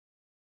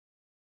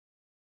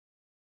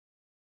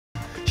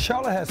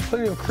Charlotte has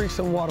plenty of creeks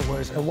and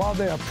waterways, and while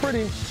they are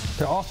pretty,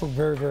 they're also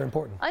very, very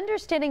important.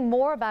 Understanding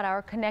more about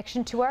our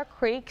connection to our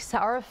creeks,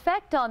 our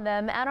effect on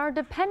them, and our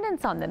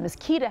dependence on them is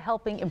key to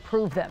helping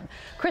improve them.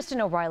 Kristen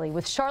O'Reilly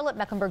with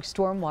Charlotte-Mecklenburg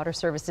Stormwater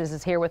Services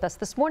is here with us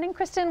this morning.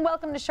 Kristen,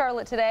 welcome to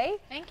Charlotte today.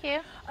 Thank you.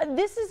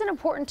 This is an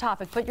important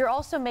topic, but you're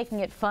also making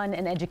it fun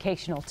and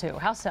educational too.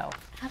 How so?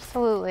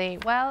 Absolutely.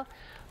 Well,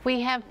 we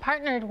have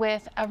partnered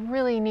with a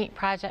really neat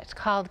project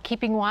called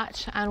Keeping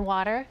Watch on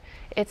Water.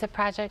 It's a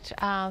project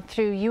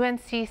through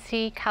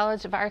UNCC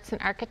College of Arts and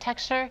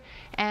Architecture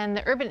and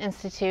the Urban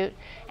Institute,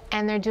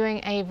 and they're doing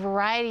a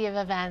variety of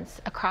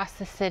events across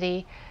the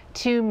city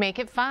to make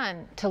it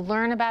fun, to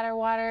learn about our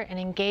water and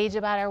engage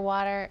about our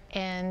water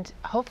and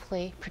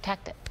hopefully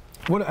protect it.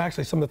 What are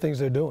actually some of the things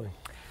they're doing?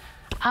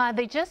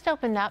 They just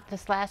opened up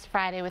this last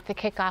Friday with the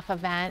kickoff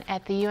event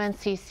at the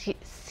UNCC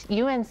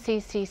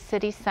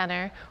City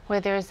Center, where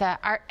there's an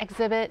art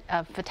exhibit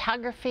of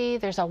photography.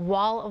 There's a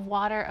wall of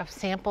water of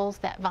samples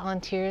that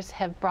volunteers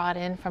have brought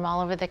in from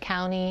all over the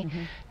county.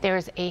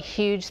 There's a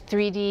huge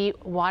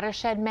 3D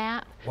watershed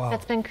map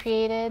that's been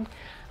created.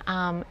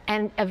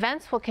 And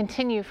events will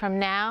continue from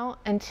now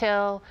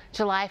until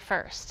July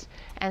 1st.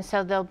 And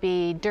so there'll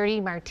be dirty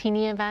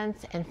martini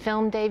events and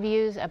film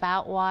debuts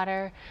about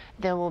water.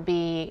 There will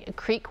be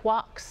creek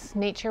walks,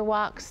 nature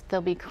walks.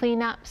 There'll be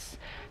cleanups.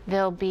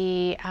 There'll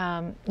be,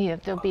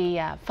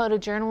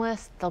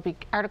 photojournalists. There'll be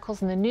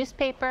articles in the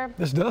newspaper.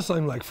 This does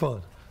seem like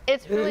fun.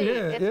 It's really,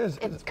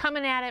 it's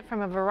coming at it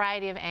from a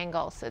variety of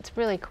angles. It's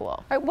really cool.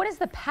 All right, what is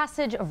the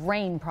Passage of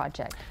Rain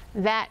project?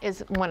 That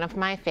is one of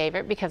my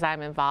favorite because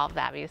I'm involved,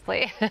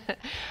 obviously.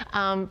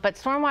 But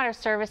Stormwater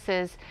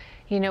Services,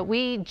 you know,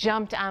 we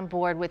jumped on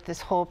board with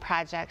this whole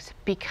project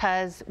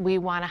because we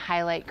want to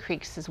highlight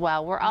creeks as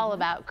well. We're all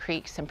about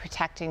creeks and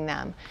protecting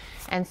them.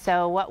 And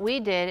so what we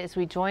did is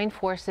we joined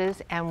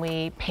forces and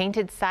we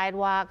painted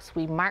sidewalks,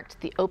 we marked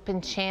the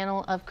open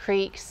channel of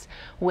creeks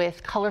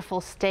with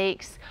colorful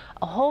stakes,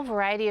 a whole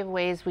variety of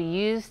ways we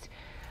used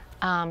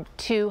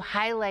to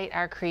highlight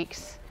our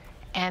creeks,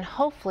 and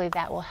hopefully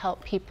that will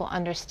help people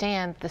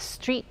understand the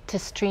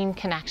street-to-stream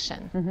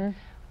connection.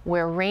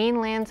 Where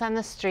rain lands on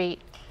the street,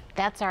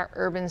 that's our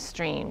urban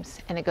streams,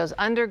 and it goes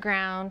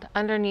underground,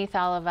 underneath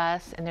all of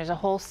us, and there's a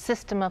whole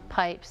system of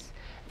pipes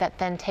that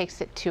then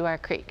takes it to our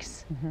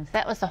creeks. So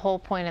that was the whole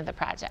point of the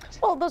project.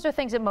 Well, those are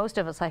things that most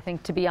of us, I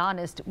think, to be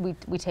honest, we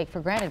take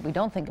for granted. We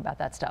don't think about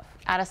that stuff.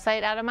 Out of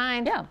sight, out of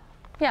mind. Yeah,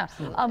 yeah.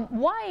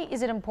 Why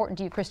is it important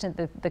to you, Kristen,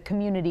 that the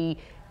community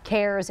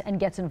cares and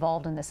gets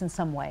involved in this in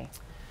some way?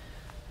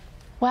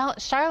 Well,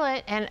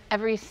 Charlotte and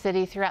every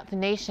city throughout the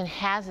nation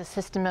has a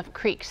system of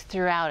creeks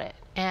throughout it.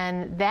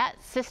 And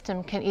that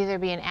system can either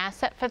be an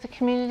asset for the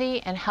community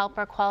and help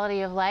our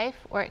quality of life,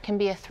 or it can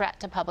be a threat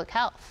to public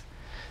health.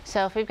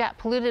 So if we've got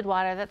polluted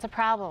water, that's a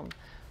problem.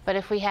 But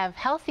if we have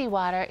healthy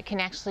water, it can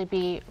actually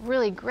be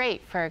really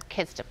great for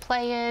kids to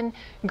play in,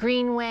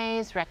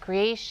 greenways,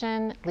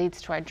 recreation,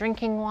 leads to our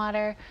drinking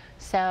water.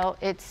 So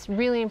it's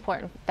really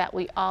important that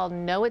we all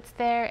know it's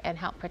there and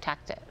help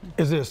protect it.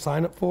 Is there a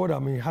sign up for it? I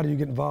mean, how do you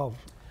get involved?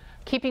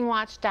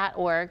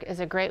 KeepingWatch.org is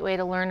a great way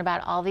to learn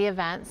about all the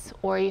events,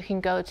 or you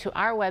can go to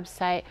our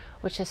website,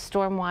 which is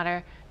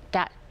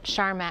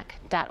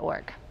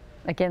stormwater.charmec.org.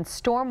 Again,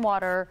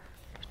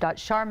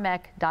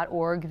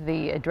 stormwater.charmec.org.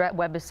 The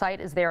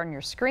website is there on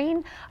your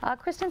screen.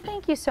 Kristen,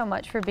 thank you so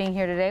much for being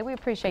here today. We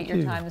appreciate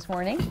your time this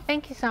morning.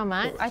 Thank you so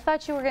much. I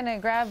thought you were going to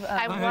grab...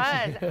 I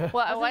was.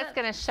 Well, I was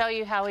going to show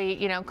you how we,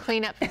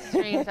 clean up the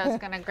streams. I was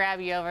going to grab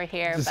you over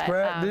here. Just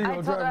but I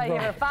told her I'd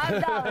give her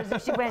 $5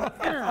 if she went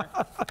to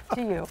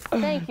you.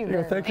 Thank you.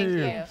 Yeah, thank you.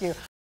 Thank you.